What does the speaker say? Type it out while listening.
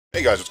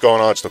Hey guys, what's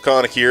going on? It's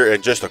Dokkan here,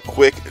 and just a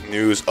quick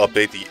news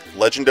update. The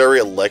legendary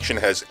election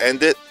has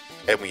ended,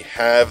 and we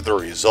have the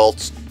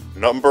results.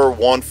 Number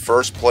 1,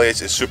 first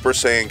place is Super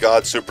Saiyan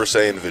God Super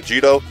Saiyan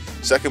Vegito.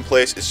 Second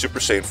place is Super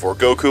Saiyan 4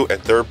 Goku,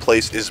 and third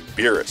place is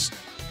Beerus.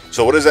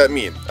 So what does that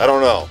mean? I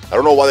don't know. I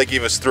don't know why they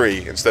gave us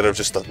 3 instead of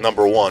just the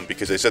number 1,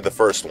 because they said the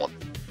first one.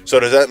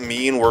 So does that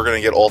mean we're going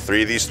to get all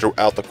 3 of these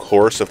throughout the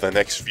course of the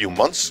next few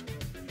months?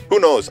 Who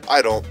knows?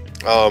 I don't.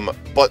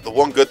 But the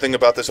one good thing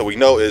about this that we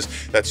know is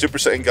that Super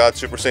Saiyan God,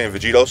 Super Saiyan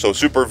Vegito, so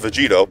Super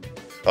Vegito,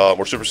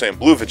 or Super Saiyan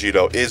Blue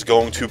Vegito, is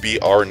going to be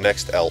our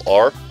next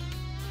LR.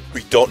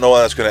 We don't know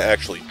how that's going to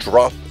actually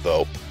drop,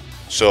 though,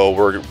 so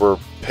we're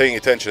paying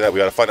attention to that. We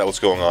got to find out what's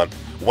going on.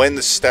 When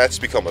the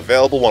stats become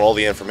available, when all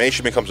the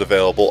information becomes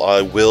available,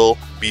 I will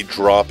be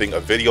dropping a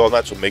video on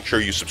that, so make sure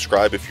you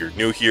subscribe if you're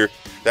new here.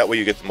 That way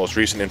you get the most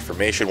recent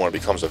information when it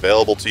becomes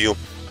available to you.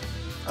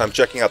 I'm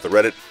checking out the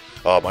Reddit.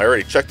 I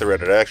already checked the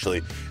Reddit,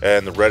 actually,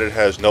 and the Reddit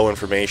has no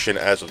information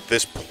as of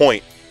this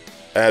point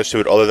as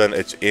to it other than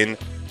it's in,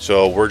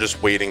 so we're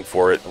just waiting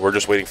for it. We're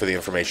just waiting for the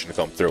information to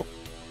come through.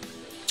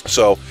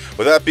 So,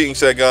 with that being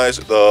said, guys,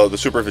 the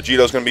Super Vegito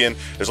is going to be in.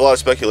 There's a lot of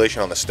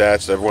speculation on the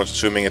stats. Everyone's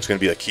assuming it's going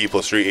to be a Ki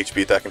 +3,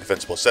 HP attack and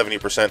defense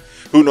 +70%.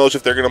 Who knows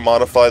if they're going to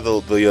modify the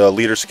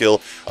leader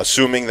skill,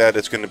 assuming that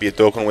it's going to be a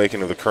Dokkan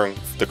Awakening of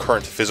the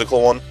current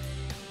physical one.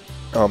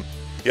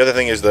 The other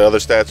thing is the other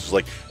stats is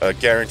like a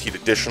guaranteed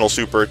additional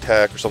super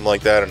attack or something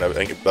like that, and I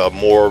think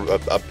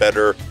a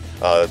better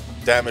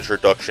damage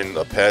reduction,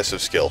 a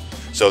passive skill.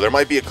 So there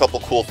might be a couple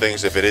cool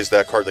things if it is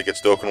that card that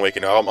gets Dokkan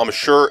Awakened. I'm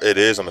sure it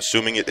is, I'm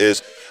assuming it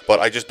is,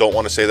 but I just don't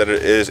want to say that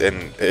it is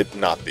and it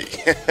not be.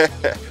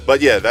 But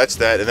yeah, that's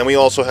that. And then we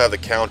also have the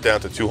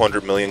countdown to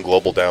 200 million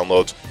global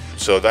downloads.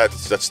 So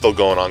that's still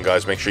going on,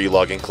 guys. Make sure you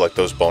log in, collect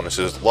those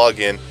bonuses,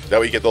 log in. That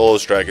way you get all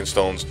those Dragon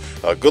Stones.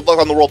 Good luck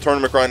on the World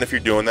Tournament grind if you're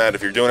doing that.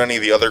 If you're doing any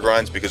of the other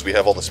grinds, because we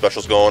have all the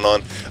specials going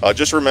on,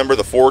 just remember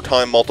the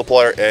 4-time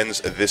multiplier ends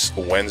this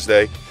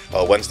Wednesday,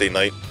 Wednesday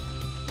night.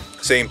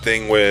 Same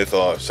thing with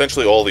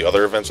essentially all the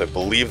other events. I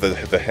believe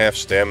the half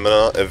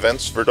stamina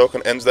events for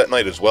Dokkan ends that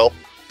night as well.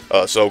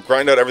 So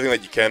grind out everything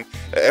that you can.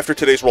 After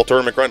today's World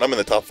Tournament grind, I'm in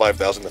the top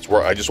 5,000. That's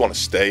where I just want to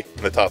stay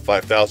in the top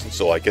 5,000,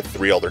 so I get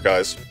 3 elder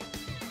guys.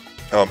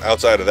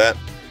 Outside of that,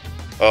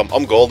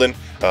 I'm golden.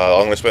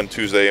 I'm going to spend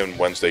Tuesday and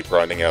Wednesday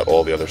grinding out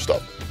all the other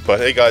stuff.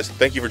 But hey guys,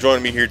 thank you for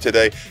joining me here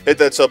today. Hit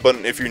that sub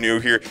button if you're new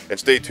here, and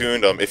stay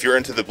tuned. If you're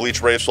into the Bleach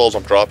Brave Souls,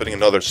 I'm dropping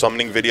another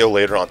summoning video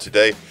later on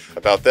today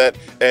about that.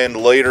 And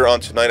later on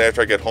tonight,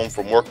 after I get home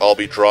from work, I'll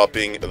be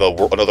dropping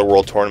another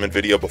World Tournament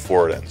video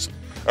before it ends.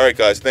 Alright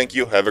guys, thank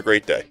you. Have a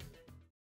great day.